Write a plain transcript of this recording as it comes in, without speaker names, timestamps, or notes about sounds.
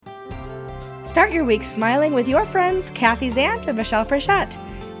Start your week smiling with your friends, Kathy Zant and Michelle Frechette.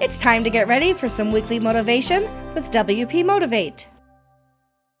 It's time to get ready for some weekly motivation with WP Motivate.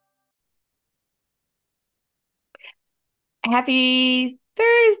 Happy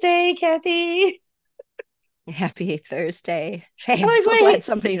Thursday, Kathy. Happy Thursday. Hey, I'm Like, so wait. glad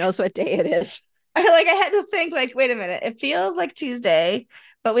somebody knows what day it is. I had to think, wait a minute. It feels like Tuesday,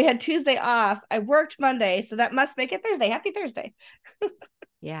 but we had Tuesday off. I worked Monday, so that must make it Thursday. Happy Thursday.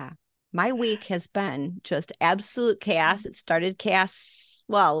 Yeah. My week has been just absolute chaos. It started chaos.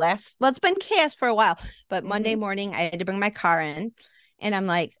 It's been chaos for a while, but Monday morning I had to bring my car in and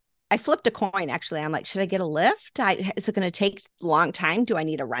I flipped a coin. Actually, I'm like, should I get a lift? Is it going to take a long time? Do I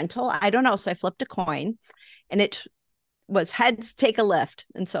need a rental? I don't know. So I flipped a coin and it was heads, take a lift.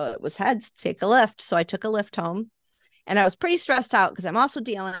 And so it was heads, take a lift. So I took a lift home and I was pretty stressed out because I'm also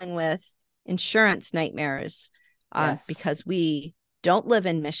dealing with insurance nightmares Yes. because we don't live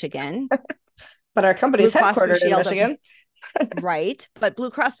in Michigan. But our company's headquartered in Michigan. Right. But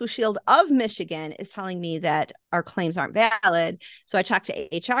Blue Cross Blue Shield of Michigan is telling me that our claims aren't valid. So I talked to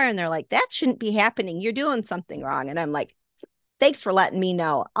HR and they're like, that shouldn't be happening. You're doing something wrong. And I'm like, thanks for letting me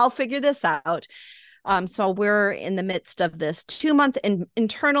know. I'll figure this out. So we're in the midst of this 2-month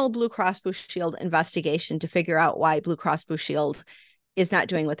internal Blue Cross Blue Shield investigation to figure out why Blue Cross Blue Shield is not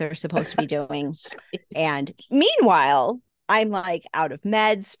doing what they're supposed to be doing. And meanwhile, I'm like out of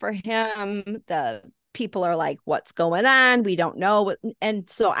meds for him. The people are like, what's going on? We don't know. And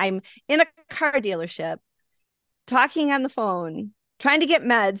so I'm in a car dealership talking on the phone, trying to get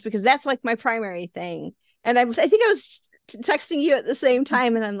meds because that's like my primary thing. And I think I was texting you at the same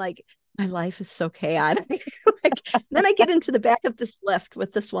time. And I'm like, my life is so chaotic. Then I get into the back of this lift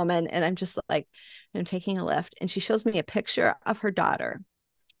with this woman and I'm just like, I'm taking a lift. And she shows me a picture of her daughter,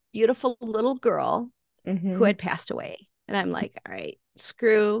 beautiful little girl who had passed away. And I'm like, all right,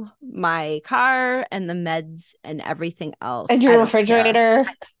 screw my car and the meds and everything else. And your refrigerator.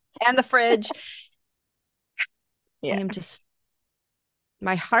 And the fridge. Yeah.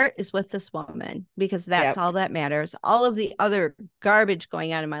 My heart is with this woman because that's all that matters. All of the other garbage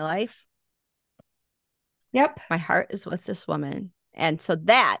going on in my life. Yep. My heart is with this woman. And so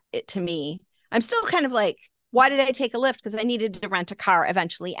to me, I'm still kind of like, why did I take a lift? Because I needed to rent a car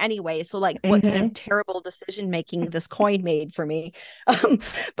eventually anyway. So what kind of terrible decision making this coin made for me.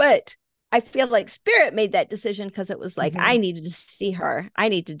 But I feel like Spirit made that decision because it was like, I needed to see her. I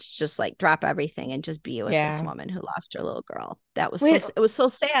needed to just drop everything and just be with this woman who lost her little girl. That was it was so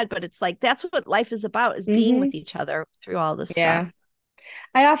sad, but it's like, that's what life is about, is being with each other through all this stuff.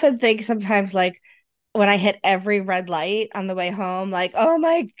 I often think sometimes when I hit every red light on the way home, oh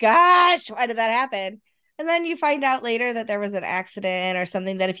my gosh, why did that happen? And then you find out later that there was an accident or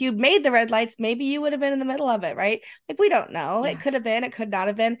something that if you'd made the red lights, maybe you would have been in the middle of it, right? We don't know. Yeah. It could have been, it could not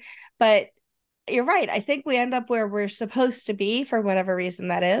have been. But you're right. I think we end up where we're supposed to be for whatever reason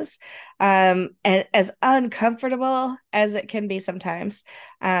that is. And as uncomfortable as it can be sometimes.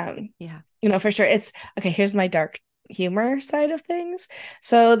 For sure. It's okay. Here's my dark humor side of things.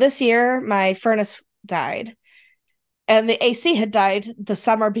 So this year, my furnace died and the AC had died the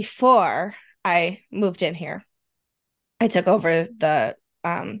summer before I moved in here. I took over the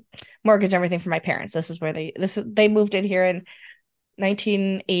mortgage and everything for my parents. This is where they moved in here in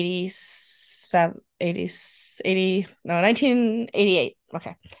 1988.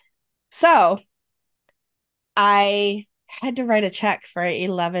 Okay. So I had to write a check for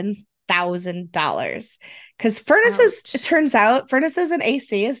 $11,000 because furnaces, it turns out furnaces and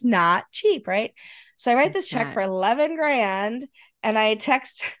AC is not cheap, right? So I write this check for 11 grand and I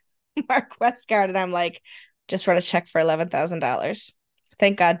text Mark Westgard and I'm like, just wrote a check for $11,000.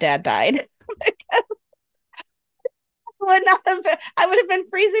 Thank God Dad died. I would have been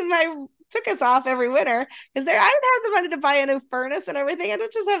freezing took us off every winter because I didn't have the money to buy a new furnace and everything. I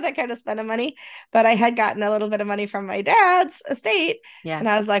don't just have that kind of spending money, but I had gotten a little bit of money from my dad's estate. Yeah. And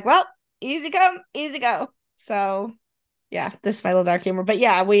I was like, well, easy come, easy go. So yeah, this is my little dark humor, but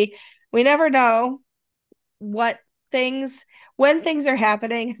yeah, we never know when things are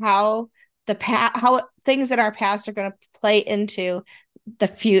happening, how things in our past are going to play into the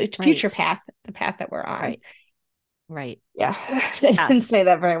future path, the path that we're on. Right. Yeah. I didn't say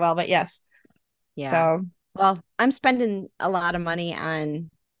that very well, but yes. Yeah. So, well, I'm spending a lot of money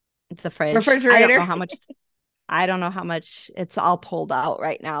on the fridge. Refrigerator. I don't know how much it's all pulled out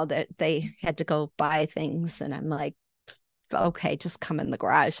right now that they had to go buy things. And I'm like, okay, just come in the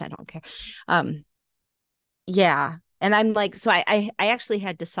garage. I don't care. Yeah. And I'm like, so I actually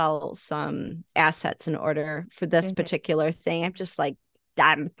had to sell some assets in order for this particular thing. I'm just like,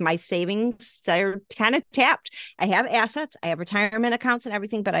 my savings are kind of tapped. I have assets, I have retirement accounts and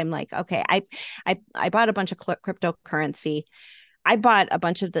everything, but I'm like, okay, I bought a bunch of cryptocurrency. I bought a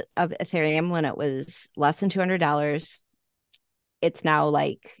bunch of Ethereum when it was less than $200. It's now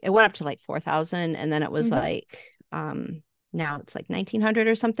like it went up to like 4,000, and then it was Mm-hmm. like now it's like 1,900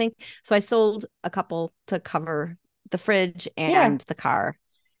 or something. So I sold a couple to cover the fridge Yeah. and the car.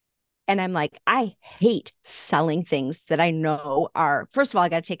 And I'm like, I hate selling things that I know are, first of all, I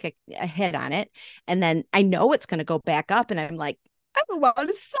got to take a hit on it. And then I know it's going to go back up. And I'm like, I don't want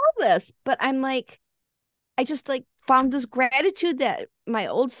to sell this. But I'm like, I just like found this gratitude that my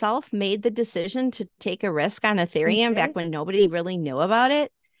old self made the decision to take a risk on Ethereum Mm-hmm. back when nobody really knew about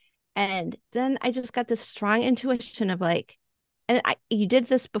it. And then I just got this strong intuition of like, you did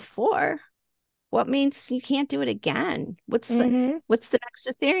this before. What means you can't do it again? Mm-hmm. What's the next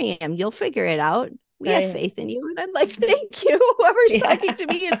Ethereum? You'll figure it out. We have Right. faith in you. And I'm like, thank you. Whoever's Yeah. talking to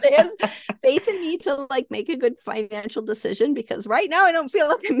me has faith in me to like make a good financial decision, because right now I don't feel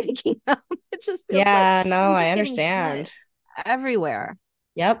like I'm making them. It just feels like Yeah, no, I'm I just getting hit understand. everywhere.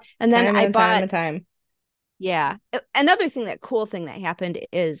 Yep. And then Time I and time bought, and time. yeah. Another thing, that cool thing that happened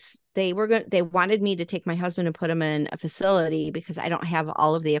is they wanted me to take my husband and put him in a facility because I don't have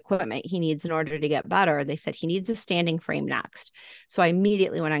all of the equipment he needs in order to get better. They said he needs a standing frame next. So I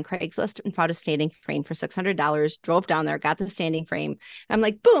immediately went on Craigslist and found a standing frame for $600, drove down there, got the standing frame. I'm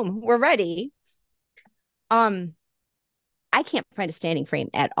like, boom, we're ready. Um, I can't find a standing frame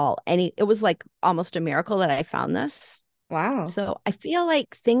at all. It was like almost a miracle that I found this. Wow. So I feel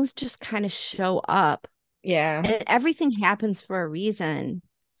like things just kind of show up Yeah. and everything happens for a reason.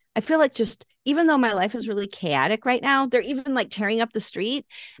 I feel like, just even though my life is really chaotic right now, they're even like tearing up the street.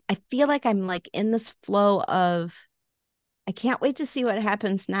 I feel like I'm like in this flow of I can't wait to see what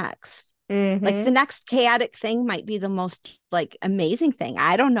happens next. Like the Mm-hmm. next chaotic thing might be the most like amazing thing.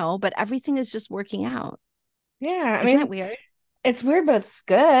 I don't know, but everything is just working out. Yeah. I Isn't that mean, weird? it's weird, but it's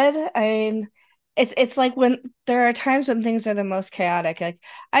good. I mean, it's like when there are times when things are the most chaotic. Like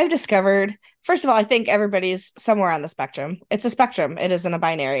I've discovered, first of all, I think everybody's somewhere on the spectrum. It's a spectrum. It isn't a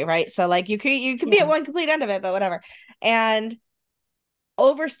binary, right? So like you can be at Yeah. one complete end of it, but whatever. And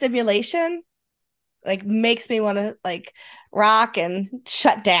overstimulation like makes me want to like rock and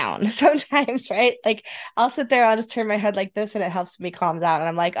shut down sometimes, right? Like I'll sit there, I'll just turn my head like this and it helps me calm down. And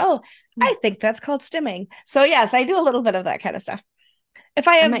I'm like, oh, Hmm. I think that's called stimming. So yes, I do a little bit of that kind of stuff. If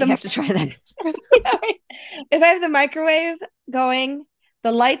I I have might the have to try that. if I have the microwave going,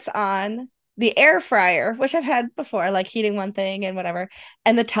 the lights on, the air fryer, which I've had before, like heating one thing and whatever,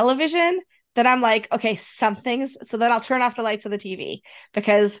 and the television, then I'm like, okay, something's so then I'll turn off the lights of the TV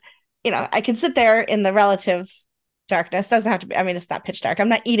because I can sit there in the relative darkness. Doesn't have to be, I mean, it's not pitch dark. I'm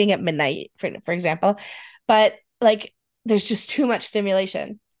not eating at midnight, for example, but like there's just too much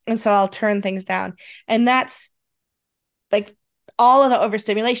stimulation. And so I'll turn things down. And that's like all of the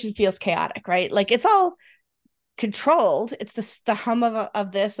overstimulation feels chaotic, right? Like it's all controlled. It's the hum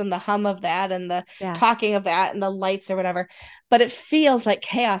of this and the hum of that and the Yeah. talking of that and the lights or whatever. But it feels like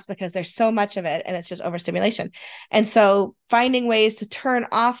chaos because there's so much of it and it's just overstimulation. And so finding ways to turn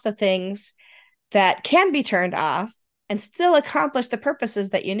off the things that can be turned off and still accomplish the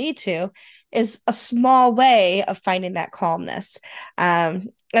purposes that you need to is a small way of finding that calmness. And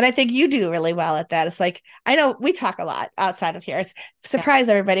I think you do really well at that. It's like, I know we talk a lot outside of here. It's Yeah. surprise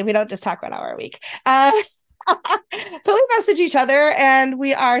everybody. We don't just talk 1 hour a week. But we message each other and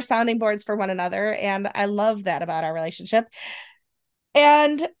we are sounding boards for one another. And I love that about our relationship.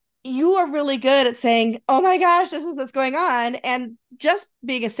 And you are really good at saying, oh my gosh, this is what's going on. And just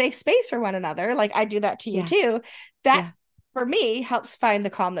being a safe space for one another, like I do that to you Yeah. too. That Yeah. for me helps find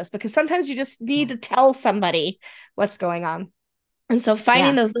the calmness because sometimes you just need Yeah. to tell somebody what's going on. And so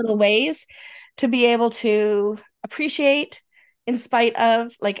finding Yeah. those little ways to be able to appreciate in spite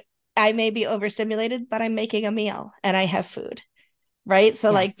of like, I may be overstimulated, but I'm making a meal and I have food. Right.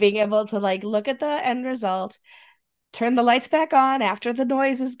 So like being Yes. able to like look at the end result, turn the lights back on after the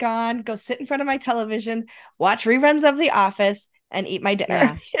noise is gone, go sit in front of my television, watch reruns of The Office, and eat my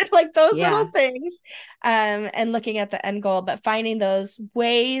dinner. Yeah. Like those little Yeah. things. And looking at the end goal, but finding those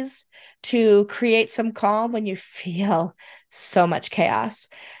ways to create some calm when you feel so much chaos.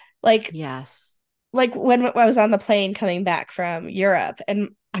 Like Yes. like when I was on the plane coming back from Europe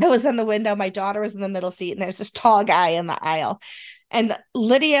and I was in the window, my daughter was in the middle seat, and there's this tall guy in the aisle. And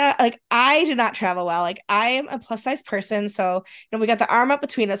Lydia, like I do not travel well. Like I am a plus size person. So, we got the arm up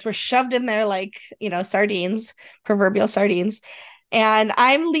between us. We're shoved in there like, sardines, proverbial sardines. And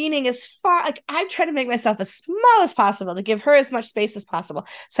I'm leaning as far, like I'm trying to make myself as small as possible to give her as much space as possible.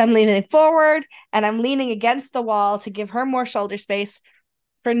 So I'm leaning forward and I'm leaning against the wall to give her more shoulder space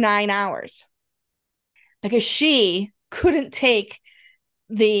for 9 hours because she couldn't take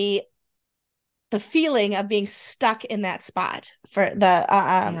the feeling of being stuck in that spot for the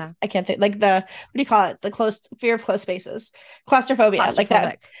Yeah. I can't think, like, the, what do you call it, the close fear of close spaces, claustrophobia, like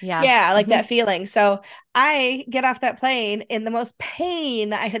that. Claustrophobic. Yeah. Yeah, like Hmm. that feeling. So I get off that plane in the most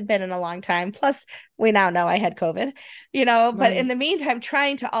pain I had been in a long time. Plus, we now know I had COVID, but in Right. the meantime,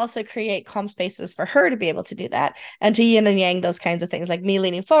 trying to also create calm spaces for her to be able to do that, and to yin and yang those kinds of things, like me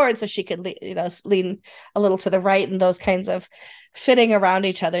leaning forward so she could, lean a little to the right, and those kinds of fitting around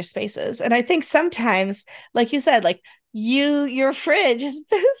each other's spaces. And I think sometimes, like you said, like, your fridge is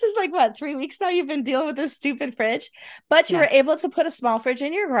this is like, what, 3 weeks now you've been dealing with this stupid fridge, but you were Yes. able to put a small fridge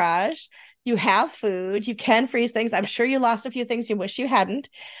in your garage. You have food, you can freeze things. I'm Yep. sure you lost a few things you wish you hadn't,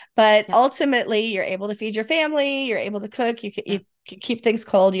 but Yep. ultimately you're able to feed your family, you're able to cook, you Yep. keep things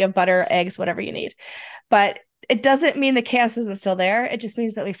cold, you have butter, eggs, whatever you need. But it doesn't mean the chaos isn't still there. It just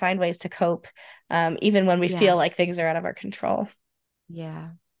means that we find ways to cope, even when we Yeah. feel like things are out of our control. Yeah.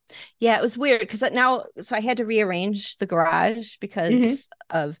 Yeah, it was weird because now, so I had to rearrange the garage Mm-hmm. because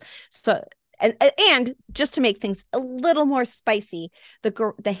of, so, and just to make things a little more spicy,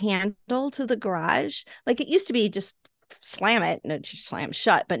 the handle to the garage, like it used to be just slam it and it slams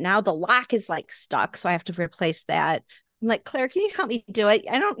shut, but now the lock is like stuck, so I have to replace that. I'm like, Claire, can you help me do it?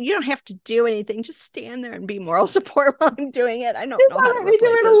 You don't have to do anything. Just stand there and be moral support while I'm doing it. I don't Just know how to let me do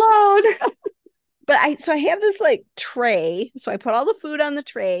replace it this. alone. But I have this like tray. So I put all the food on the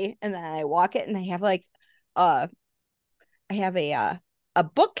tray and then I walk it and I have like uh I have a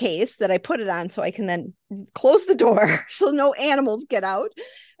bookcase that I put it on so I can then close the door so no animals get out.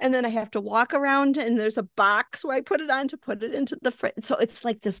 And then I have to walk around and there's a box where I put it on to put it into the fridge. So it's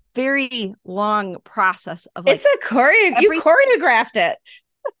like this very long process of It's like a you every choreographed it.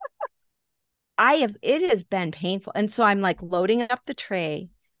 I have it has been painful. And so I'm like loading up the tray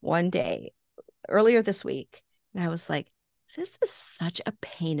one day earlier this week. And I was like, this is such a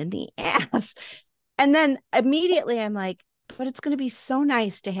pain in the ass. And then immediately I'm like, but it's going to be so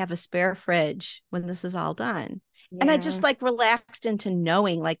nice to have a spare fridge when this is all done. And I just Yeah. like relaxed into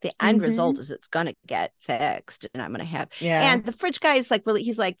knowing like the end result Mm-hmm. is it's going to get fixed and I'm going to have, Yeah. and the fridge guy is like, really,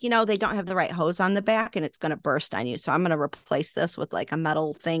 he's like, they don't have the right hose on the back and it's going to burst on you. So I'm going to replace this with like a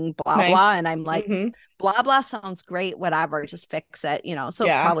metal thing, blah, blah. Nice. And I'm like, Mm-hmm. blah, blah sounds great, whatever, just fix it. So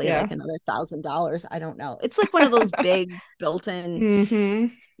Yeah. probably Yeah. like another $1,000. I don't know. It's like one of those big built in, Mm-hmm.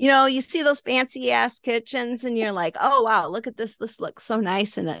 you see those fancy ass kitchens and you're like, oh, wow, look at this. This looks so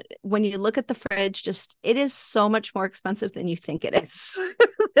nice. And when you look at the fridge, it is so much more expensive than you think it is.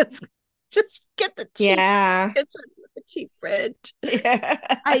 It's just get the cheap Yeah. kitchen with the cheap fridge. Yeah.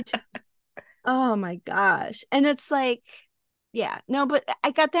 I just, oh my gosh. And it's like, yeah, no, but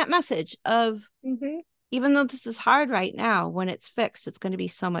I got that message of, Mm-hmm. even though this is hard right now, when it's fixed, it's going to be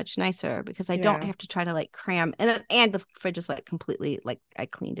so much nicer because I don't Yeah. have to try to like cram, and the fridge is like completely, like I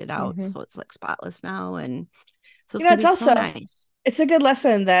cleaned it out, Mm-hmm. so it's like spotless now, and so it's going to It's be so also, nice. it's a good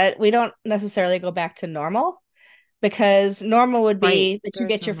lesson that we don't necessarily go back to normal, because normal would Right? be that you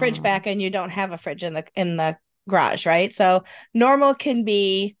There's get no your fridge normal. back and you don't have a fridge in the garage, right? So normal can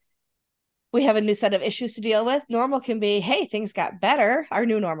be, we have a new set of issues to deal with. Normal can be, hey, things got better. Our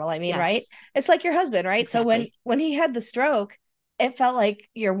new normal, I mean, right? Yes, It's like your husband, right? So when exactly. he had the stroke, it felt like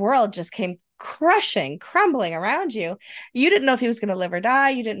your world just came crushing, crumbling around you. You didn't know if he was going to live or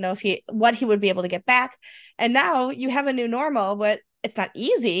die. You didn't know if he what he would be able to get back. And now you have a new normal, but it's not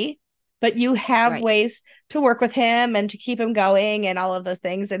easy, but you have Right. ways to work with him and to keep him going and all of those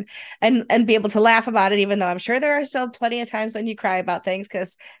things, and be able to laugh about it, even though I'm sure there are still plenty of times when you cry about things,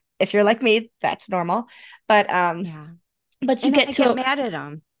 because if you're like me, that's normal. But Yeah. you And get I get to, mad at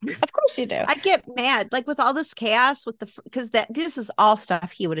him. of course you do. I get mad, like with all this chaos with because that this is all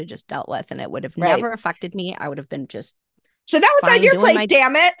stuff he would have just dealt with and it would have Right. never affected me. I would have been just So now it's on fine your doing plate, my.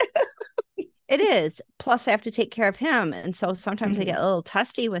 damn it. It is. Plus, I have to take care of him. And so sometimes I Mm-hmm. get a little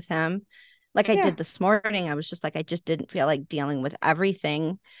testy with him. Like I Yeah. did this morning. I was just like, I just didn't feel like dealing with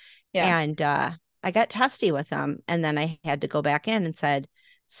everything. Yeah. And I got testy with him. And then I had to go back in and said,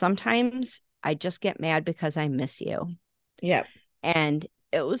 sometimes I just get mad because I miss you. Yeah. And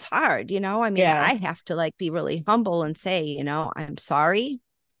it was hard. I mean, Yeah. I have to like be really humble and say, I'm sorry.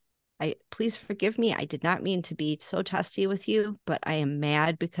 Please forgive me. I did not mean to be so testy with you, but I am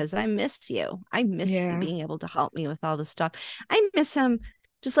mad because I miss you. I miss you Yeah. being able to help me with all this stuff. I miss him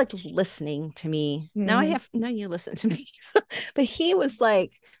just like listening to me. Mm-hmm. Now you listen to me. But he was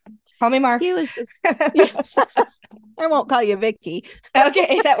like, Call me Mark. he was just, yes, I won't call you Vicky,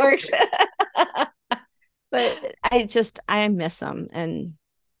 Okay, that works. but I miss him. And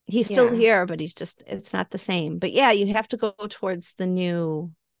He's still Yeah. here, but it's not the same. But yeah, you have to go towards the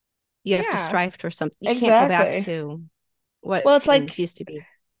new, you have to Yeah, strive for something. You can't go back exactly. to what Well, it's things like used to be.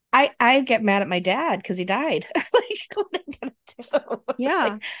 I get mad at my dad because he died. Like, what am I gonna do? Yeah.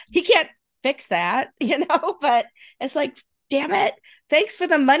 Like, he can't fix that, But it's like, damn it! Thanks for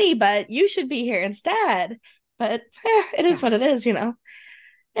the money, but you should be here instead. But it is Yeah. what it is.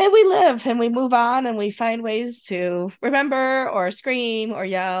 And we live and we move on and we find ways to remember or scream or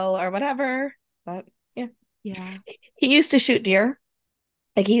yell or whatever. But yeah, Yeah. he used to shoot deer.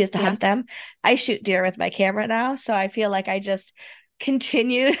 Like he used to Yeah. hunt them. I shoot deer with my camera now, so I feel like I just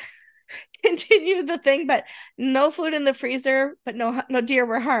continue continue the thing, but no food in the freezer, but no deer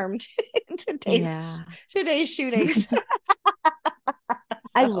were harmed in Yeah. today's shootings.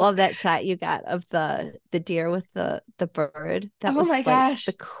 I So, love that shot you got of the deer with the bird. That oh was my like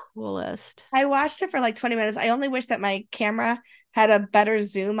the gosh. coolest. I watched it for like 20 minutes. I only wish that my camera had a better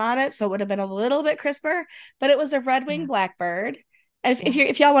zoom on it so it would have been a little bit crisper, but it was a red-winged Yeah. blackbird. And if Yeah. you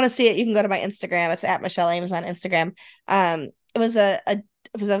if y'all want to see it, you can go to my Instagram. It's at Michelle Ames on Instagram. It was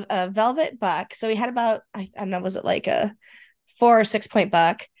a velvet buck. So he had about I don't know, was it like a 4 or 6 point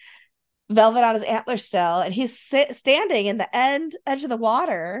buck? Velvet on his antler still, and he's standing in the edge of the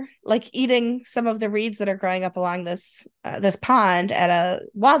water, like eating some of the reeds that are growing up along this pond at a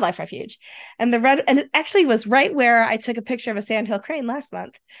wildlife refuge. And it actually was right where I took a picture of a sandhill crane last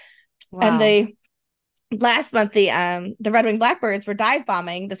month. And Wow. the last month the red winged blackbirds were dive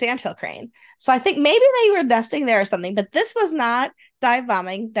bombing the sandhill crane. So I think maybe they were nesting there or something, but this was not dive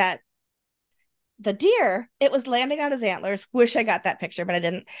bombing that the deer, it was landing on his antlers. Wish I got that picture, but I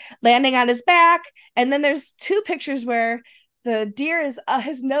didn't. Landing on his back. And then there's two pictures where the deer is,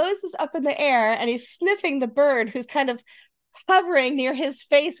 his nose is up in the air and he's sniffing the bird who's kind of hovering near his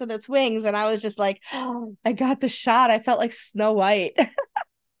face with its wings. And I was just like, oh, I got the shot. I felt like Snow White.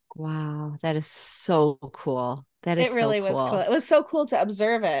 Wow. That is so cool. That is It so really was cool. cool. It was so cool to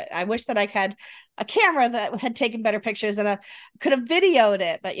observe it. I wish that I had a camera that had taken better pictures and could have videoed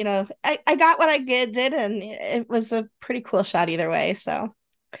it. But I got what I did, and it was a pretty cool shot either way. So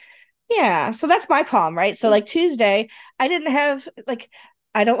yeah, so that's my calm, right? So Yeah. like Tuesday, I didn't have like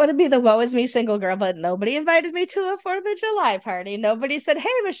I don't want to be the woe is me single girl, but nobody invited me to a 4th of July party. Nobody said, "Hey,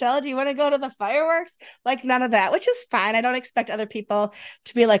 Michelle, do you want to go to the fireworks?" Like none of that, which is fine. I don't expect other people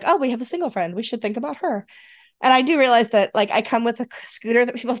to be like, "Oh, we have a single friend. We should think about her." And I do realize that like I come with a scooter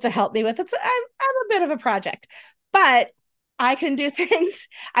that people have to help me with. I'm a bit of a project, but I can do things.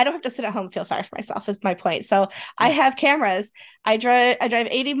 I don't have to sit at home and feel sorry for myself is my point. So I Yeah. have cameras. I drive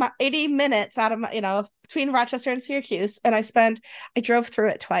 80 minutes out of my, between Rochester and Syracuse. And I drove through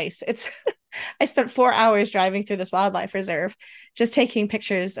it twice. I spent 4 hours driving through this wildlife reserve, just taking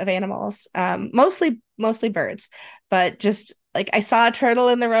pictures of animals, mostly birds, but just like I saw a turtle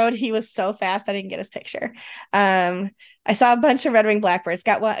in the road. He was so fast I didn't get his picture. Um, I saw a bunch of red-winged blackbirds.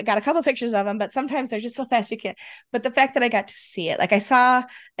 Got a couple pictures of them, but sometimes they're just so fast you can't. But the fact that I got to see it, like I saw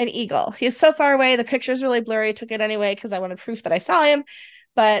an eagle. He is so far away. The picture's really blurry. I took it anyway because I wanted proof that I saw him.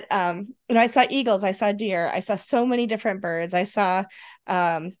 But I saw eagles. I saw deer. I saw so many different birds. I saw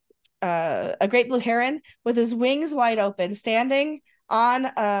um, a great blue heron with his wings wide open, standing on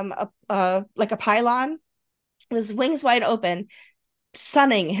like a pylon, with his wings wide open,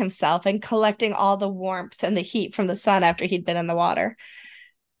 sunning himself and collecting all the warmth and the heat from the sun after he'd been in the water.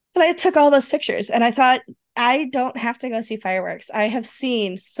 And I took all those pictures and I thought, I don't have to go see fireworks. I have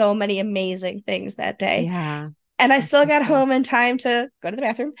seen so many amazing things that day. Yeah. And I That's still so got cool. home in time to go to the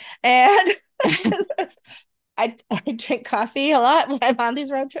bathroom. And I drink coffee a lot when I'm on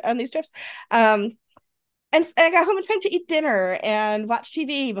these trips. Um, and I got home in time to eat dinner and watch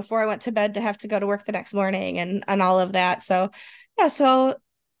TV before I went to bed to have to go to work the next morning and all of that. So yeah, so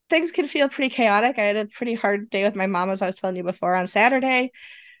things can feel pretty chaotic. I had a pretty hard day with my mom, as I was telling you before, on Saturday.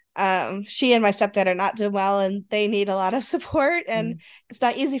 She and my stepdad are not doing well and they need a lot of support. And Mm. it's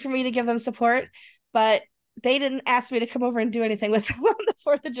not easy for me to give them support, but they didn't ask me to come over and do anything with them on the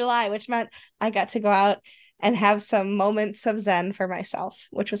 4th of July, which meant I got to go out and have some moments of Zen for myself,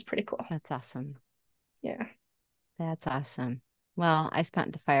 which was pretty cool. That's awesome. Yeah. That's awesome. Well, I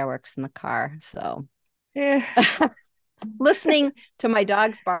spent the fireworks in the car, so Yeah. listening to my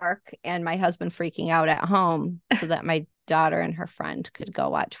dogs bark and my husband freaking out at home so that my daughter and her friend could go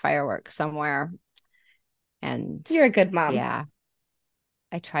watch fireworks somewhere. And You're a good mom. yeah,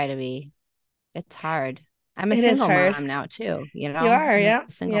 I try to be. It's hard. I'm a It is single hard. mom now too, You are. I'm Yep.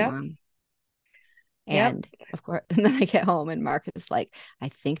 a single Yep. mom. Yep. And of course, and then I get home and Mark is like, I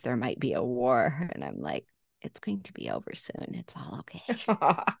think there might be a war. And I'm like, it's going to be over soon. It's all okay.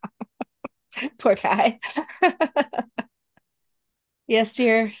 Poor guy. Yes,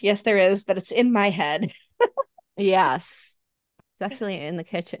 dear. Yes, there is, but it's in my head. Yes. It's actually in the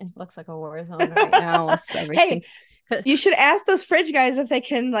kitchen. It looks like a war zone right now with Hey, everything. you should ask those fridge guys if they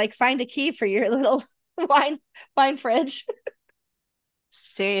can like find a key for your little wine wine fridge.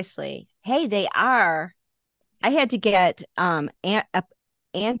 Seriously. Hey, they are. I had to get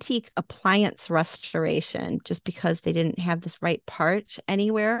antique appliance restoration just because they didn't have this right part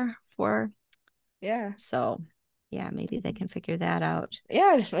anywhere for. Yeah. So, yeah, maybe they can figure that out.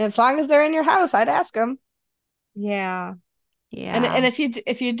 Yeah, as long as they're in your house, I'd ask them. Yeah. And Yeah.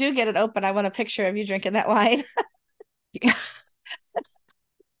 if you do get it open, I want a picture of you drinking that wine.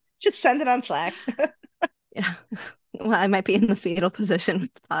 Just send it on Slack. Yeah. Well, I might be in the fetal position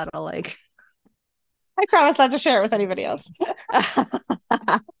with the bottle, like. I promise not to share it with anybody else.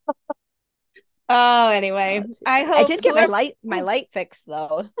 Oh, anyway, Oh, I I hope did get my whoever. light fixed though.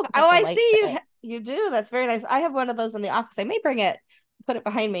 Oh, Got the I light see you. fixed. You do. That's very nice. I have one of those in the office. I may bring it, put it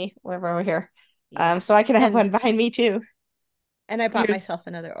behind me, wherever over here, Yeah. so I can have And one behind me too. and I bought Here, myself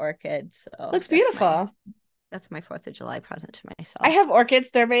another orchid, so looks beautiful. that's my 4th of July present to I myself. have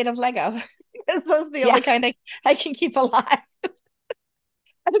orchids. They're made of Lego because those are the Yeah. only kind I can keep alive. I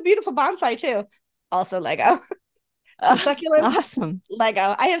have a beautiful bonsai too, also Lego. Some succulents, Awesome.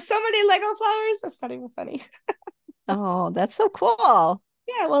 Lego. I have so many Lego flowers. That's not even funny. Oh, that's so cool.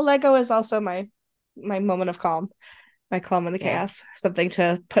 Yeah, well, Lego is also my moment of calm, my calm in the Yeah. chaos, something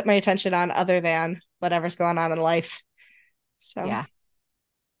to put my attention on other than whatever's going on in life. So Yeah.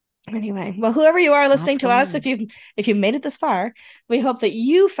 anyway, well, whoever you are listening Lots to going us, on. if you've made it this far, we hope that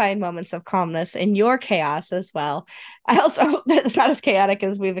you find moments of calmness in your chaos as well. I also hope that it's not as chaotic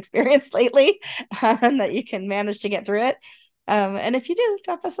as we've experienced lately, and that you can manage to get through it. And if you do,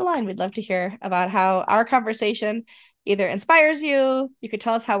 drop us a line. We'd love to hear about how our conversation either inspires you. You could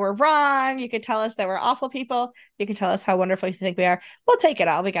tell us how we're wrong. You could tell us that we're awful people. You can tell us how wonderful you think we are. We'll take it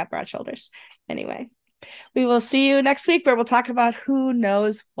all. We got broad shoulders. Anyway, we will see you next week where we'll talk about who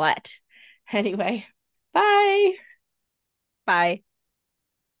knows what. Anyway, bye. Bye.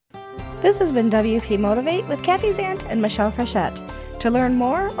 This has been WP Motivate with Kathy Zant and Michelle Frechette. To learn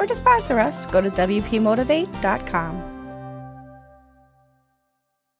more or to sponsor us, go to WPMotivate.com.